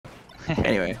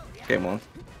Anyway, game on.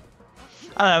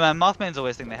 I don't know, man. Mothmains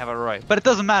always think they have it right, but it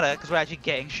doesn't matter because we're actually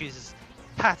getting Shoes'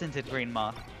 patented green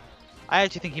moth. I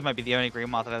actually think he might be the only green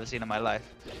moth I've ever seen in my life.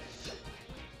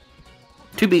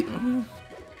 To be,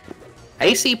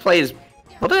 AC plays.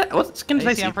 What's skin does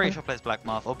AC? I'm pretty sure plays black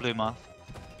moth or blue moth.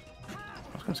 I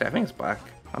was gonna say I think it's black.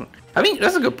 I think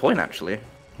that's a good point actually.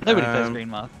 Nobody plays green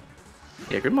moth.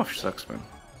 Yeah, green moth sucks, man.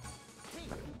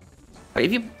 Like,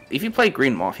 if you play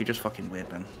green moth, you're just fucking weird,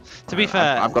 man. To be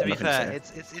fair,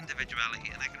 it's it's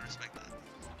individuality, and I can respect that.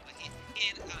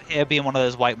 Like, here being one of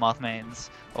those white moth mains,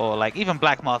 or like even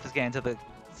black moth is getting to the,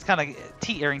 it's kind of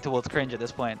teetering towards cringe at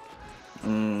this point.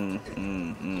 I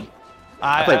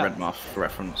play red moth for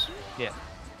reference. Yeah.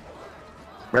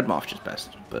 Red moth just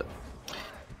best, but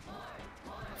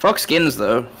Fox skins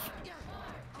though.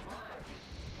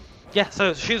 Yeah,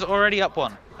 so she's already up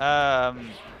one.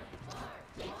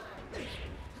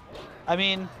 I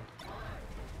mean,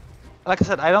 like I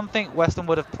said, I don't think Weston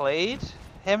would have played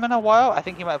him in a while. I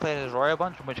think he might have played his Roy a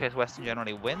bunch, in which case Weston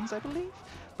generally wins, I believe.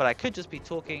 But I could just be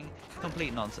talking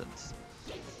complete nonsense.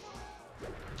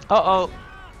 Uh-oh.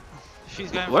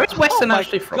 She's going. Where's Weston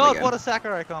actually from God, again? what a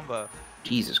Sakurai combo.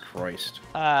 Jesus Christ.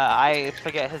 I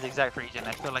forget his exact region.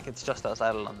 I feel like it's just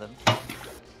outside of London.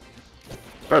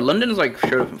 Bro, London's like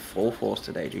showed up in full force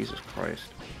today. Jesus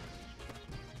Christ.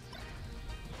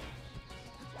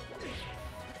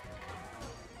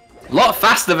 A lot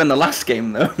faster than the last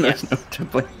game though. Yes. There's no to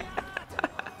play.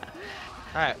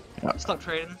 Alright, stop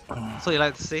trading. That's what you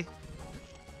like to see.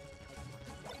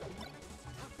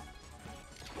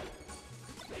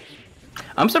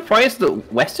 I'm surprised that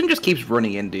Weston just keeps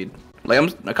running in, dude. Like, I'm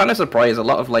kind of surprised. A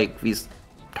lot of like these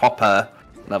topper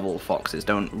level foxes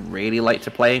don't really like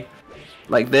to play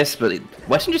like this, but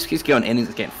Weston just keeps going in and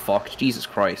getting fucked. Jesus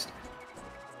Christ.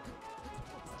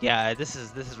 Yeah, this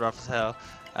is rough as hell.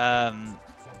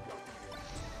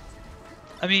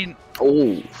 I mean,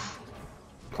 oh,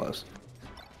 close.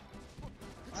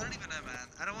 I don't even know, man.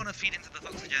 I don't want to feed into the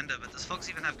Fox agenda, but does Fox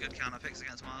even have good counter picks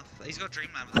against Moth? He's got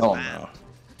Dreamland with his band.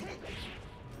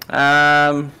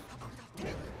 No.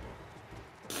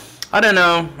 I don't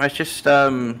know. It's just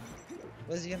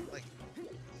Where's he in? Like,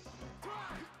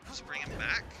 just bring him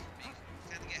back. You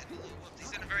kind of get a little whoop.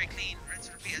 He's doing a very clean rinse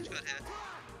and repeat edge guard here.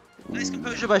 Nice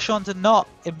composure by Sean to not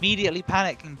immediately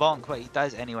panic and bonk, but he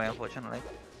dies anyway, unfortunately.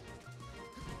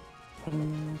 I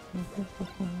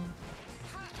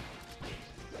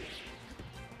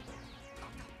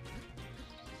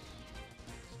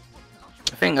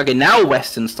think, okay, now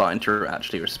Weston's starting to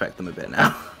actually respect them a bit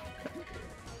now.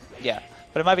 Yeah,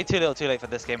 but it might be too little too late for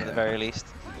this game at the very least.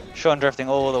 Sean drifting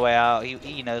all the way out,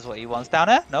 he knows what he wants. Down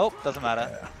there? Nope, doesn't matter.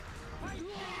 Yeah.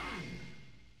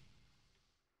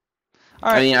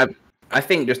 Alright. I mean, I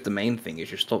think just the main thing is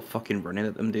just stop fucking running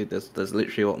at them, dude. There's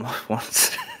literally what Moth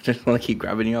wants. Just want to keep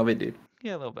grabbing you of it, dude.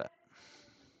 Yeah, a little bit.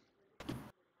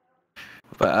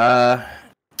 But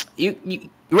you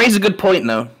raise a good point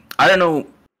though. I don't know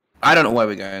where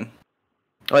we're going.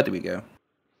 Where do we go?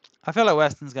 I feel like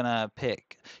Weston's gonna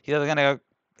pick. He's either gonna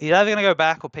go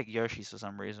back or pick Yoshi's for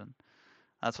some reason.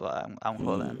 That's what I'm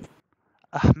calling.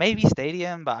 Maybe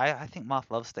Stadium, but I think Moth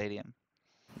loves Stadium.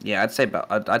 Yeah, I'd say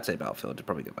Battlefield to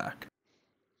probably go back.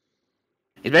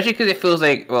 Especially because it feels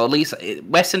like, well, at least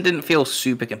Weston didn't feel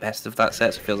super competitive that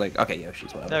set, so it feels like, okay,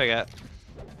 Yoshi's well. There we go.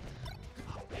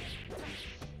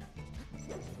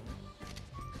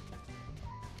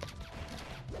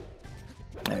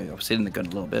 There we go, sitting the gun a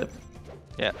little bit.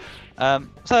 Yeah.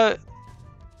 So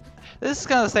this is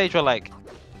kind of the stage where, like,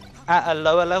 at a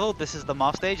lower level, this is the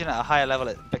Moth stage, and at a higher level,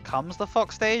 it becomes the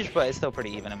Fox stage, but it's still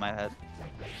pretty even in my head.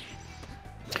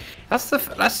 That's the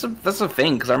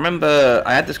thing, because I remember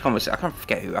I had this conversation. I can't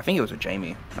forget who. I think it was with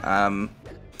Jamie.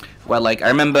 Where like I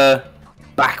remember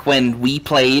back when we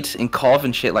played in Cov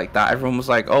and shit like that, everyone was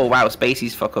like, "Oh wow,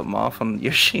 Spacey's fuck up Moth on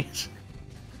Yoshi's,"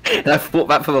 and I thought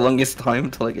that for the longest time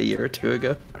until like a year or two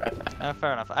ago.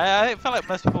 Fair enough. I feel like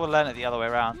most people will learn it the other way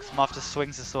around, because Moth just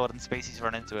swings his sword and Spacey's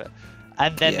run into it,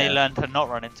 and then they learn to not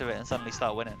run into it and suddenly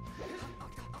start winning.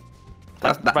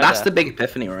 That's the big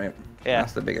epiphany, right? Yeah.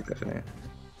 That's the big epiphany.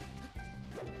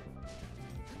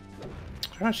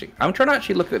 I'm trying to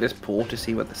actually look at this pool to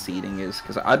see what the seeding is,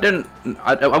 because I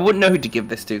wouldn't know who to give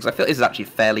this to, because I feel this is actually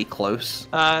fairly close.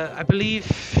 I believe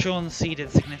Sean seeded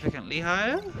significantly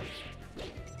higher.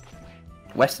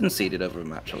 Weston seeded over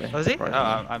him actually. Was he? Oh,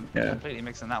 I'm completely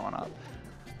mixing that one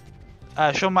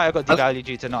up. Sean might have got devalued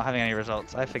due to not having any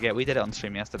results. I forget, we did it on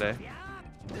stream yesterday.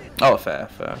 Oh, fair.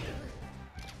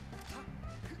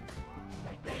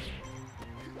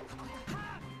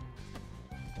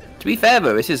 To be fair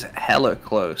though, this is hella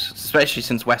close, especially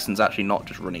since Weston's actually not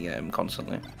just running at him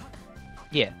constantly.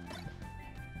 Yeah.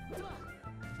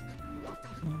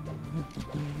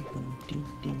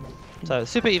 So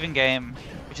super even game,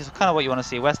 which is kind of what you want to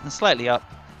see. Weston slightly up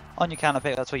on your counter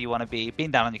pick. That's where you want to be.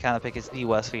 Being down on your counter pick is the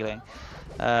worst feeling,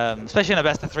 especially in a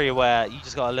best of 3 where you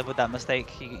just gotta live with that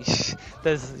mistake.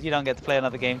 You don't get to play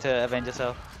another game to avenge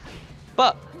yourself.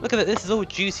 But look at it. This is all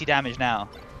juicy damage now.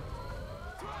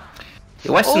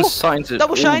 Yeah, Weston's starting to.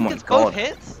 Double shine oh my gets God. both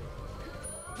hits.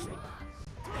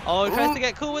 Oh, he tries to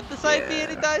get cool with the side B and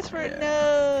he dies for it.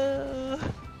 No.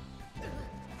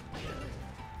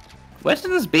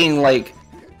 Weston's being like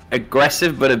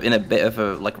aggressive, but in a bit of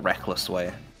a like reckless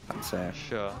way, I'd say.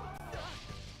 Sure.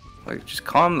 Like, just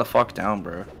calm the fuck down,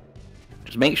 bro.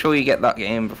 Just make sure you get that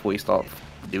game before you start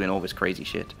doing all this crazy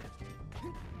shit.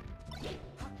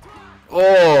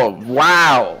 Oh,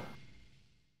 wow.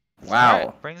 Wow.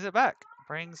 Right, brings it back.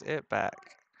 Brings it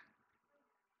back.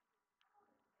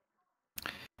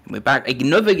 We're back.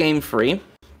 Another game 3,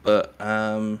 but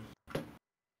I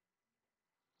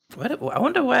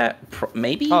wonder where.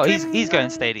 Maybe. Oh, he's going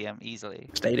stadium easily.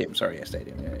 Stadium. Sorry, yeah,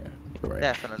 stadium. Yeah. You're right.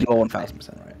 Definitely. You're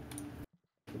 1000% right.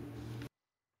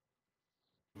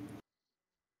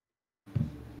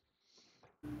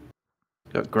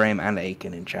 Got Graham and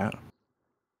Aiken in chat.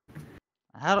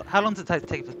 How long does it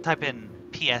take to type in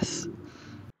PS?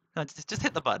 No, just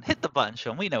hit the button. Hit the button,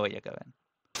 Sean. We know where you're going.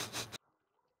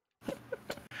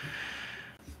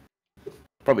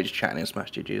 Probably just chatting in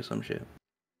Smash GG or some shit.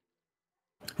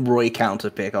 Roy counter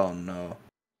pick. Oh no.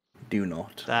 Do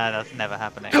not. That's never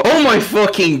happening. Oh my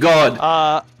fucking god!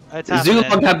 It's happening.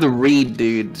 Zulong had the read,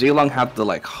 dude. Zulong had the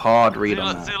like hard read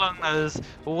on that. Zulong knows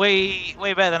way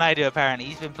better than I do. Apparently,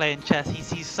 he's been playing chess. He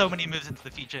sees so many moves into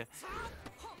the future.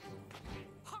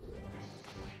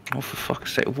 Oh, for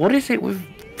fuck's sake! What is it with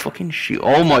fucking shoot?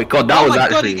 Oh my god, that was actually. Oh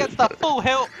my god, he gets that full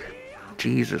hilt.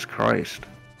 Jesus Christ!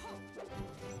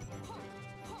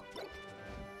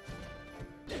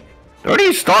 They're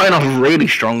already starting off really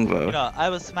strong though. You know, I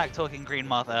was smack talking Green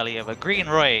Moth earlier, but Green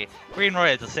Roy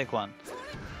is a sick one.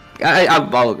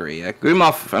 I'll agree. Yeah, Green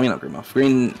Moth. I mean not Green Moth.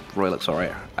 Green Roy looks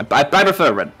alright. I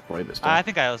prefer Red Roy, but still. I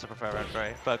think I also prefer Red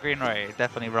Roy, but Green Roy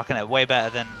definitely rocking it way better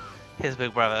than his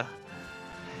big brother.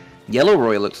 Yellow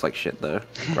Roy looks like shit though,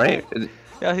 right?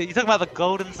 Yeah, you talking about the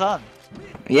Golden Sun?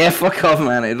 Yeah, fuck off,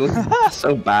 man. It looks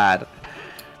so bad.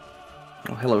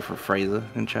 Oh, hello for Fraser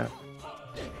in chat.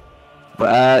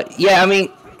 But yeah, I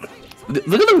mean,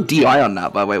 look at the DI on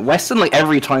that, by the way. Weston, like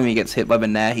every time he gets hit by the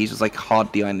nair, he's just like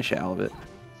hard DIing the shit out of it.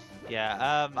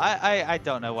 Yeah, I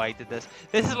don't know why he did this.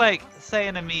 This is like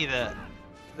saying to me that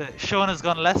Sean has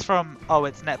gone less from, oh,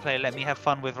 it's net play, let me have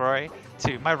fun with Roy,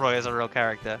 to my Roy is a real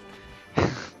character.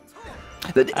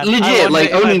 Legit,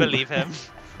 like only. I believe him.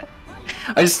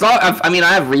 I mean,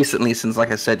 I have recently, since like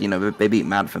I said, you know, they beat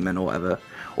Mad for Men or whatever,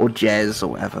 or Jez or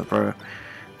whatever, bro.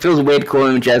 Feels weird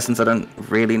calling him Jez since I don't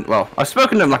really. Well, I've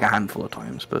spoken to him like a handful of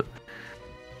times, but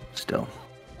still.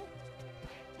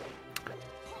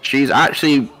 She's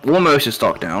actually almost a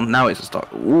stock down. Now it's a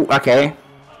stock. Ooh, okay.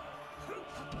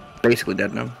 Basically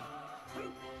dead now.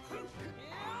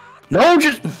 No,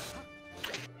 just.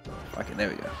 Okay, there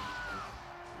we go.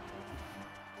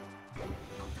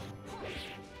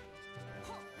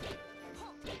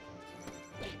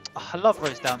 Oh, I love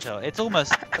Roy's down tilt. It's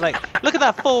almost like, look at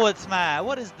that forward smash.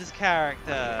 What is this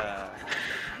character?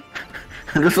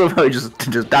 I just love how he just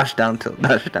dash down tilt,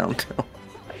 dash down tilt.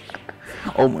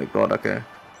 Oh my god, okay.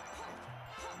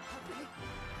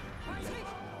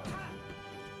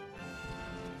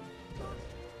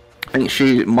 I think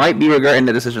she might be regretting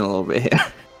the decision a little bit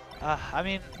here. I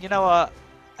mean, you know what?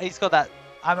 He's got that.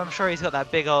 I'm sure he's got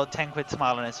that big old 10 quid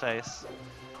smile on his face.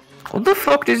 What the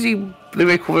fuck does he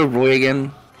call her Roy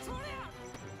again?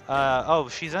 Oh,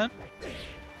 Shizun?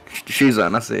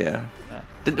 Shizun, that's it, yeah.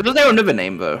 Was there another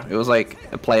name though? It was like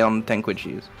a play on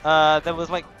 10QuidShoes. There was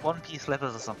like One Piece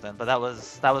Slippers or something, but that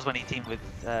was when he teamed with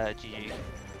GG.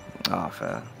 Oh,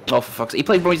 fair. Oh, for fuck's sake. He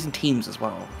played Roy's in teams as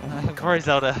well. Oh Roy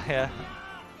Zelda, yeah.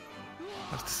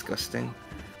 That's disgusting.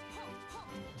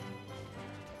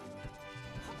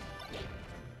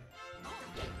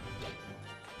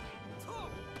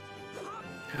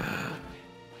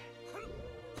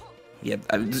 Yeah,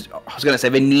 I was gonna say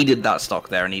they needed that stock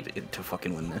there and needed to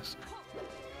fucking win this.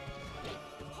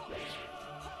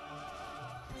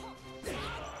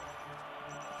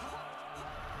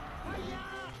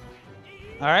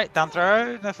 Alright, down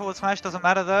throw, no forward smash, doesn't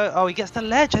matter though. Oh, he gets the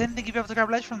ledge. I didn't think he'd be able to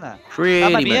grab ledge from there.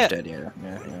 Pretty much dead, yeah.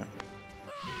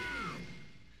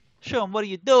 Sean, what are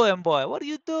you doing, boy? What are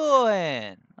you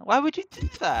doing? Why would you do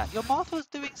that? Your Martha was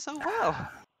doing so well.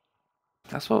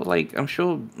 That's what, like, I'm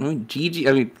sure. GG.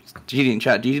 I mean, GG in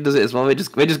chat. GG does it as well. They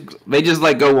just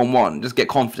like go 1-1. Just get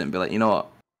confident. Be like, you know what?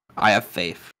 I have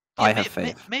faith. Yeah, I have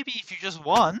faith. maybe if you just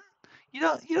won, you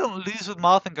don't lose with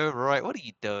Marth and go right. What are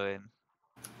you doing?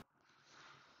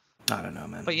 I don't know,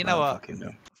 man. But you I know don't what? fucking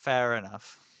know. Fair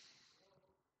enough.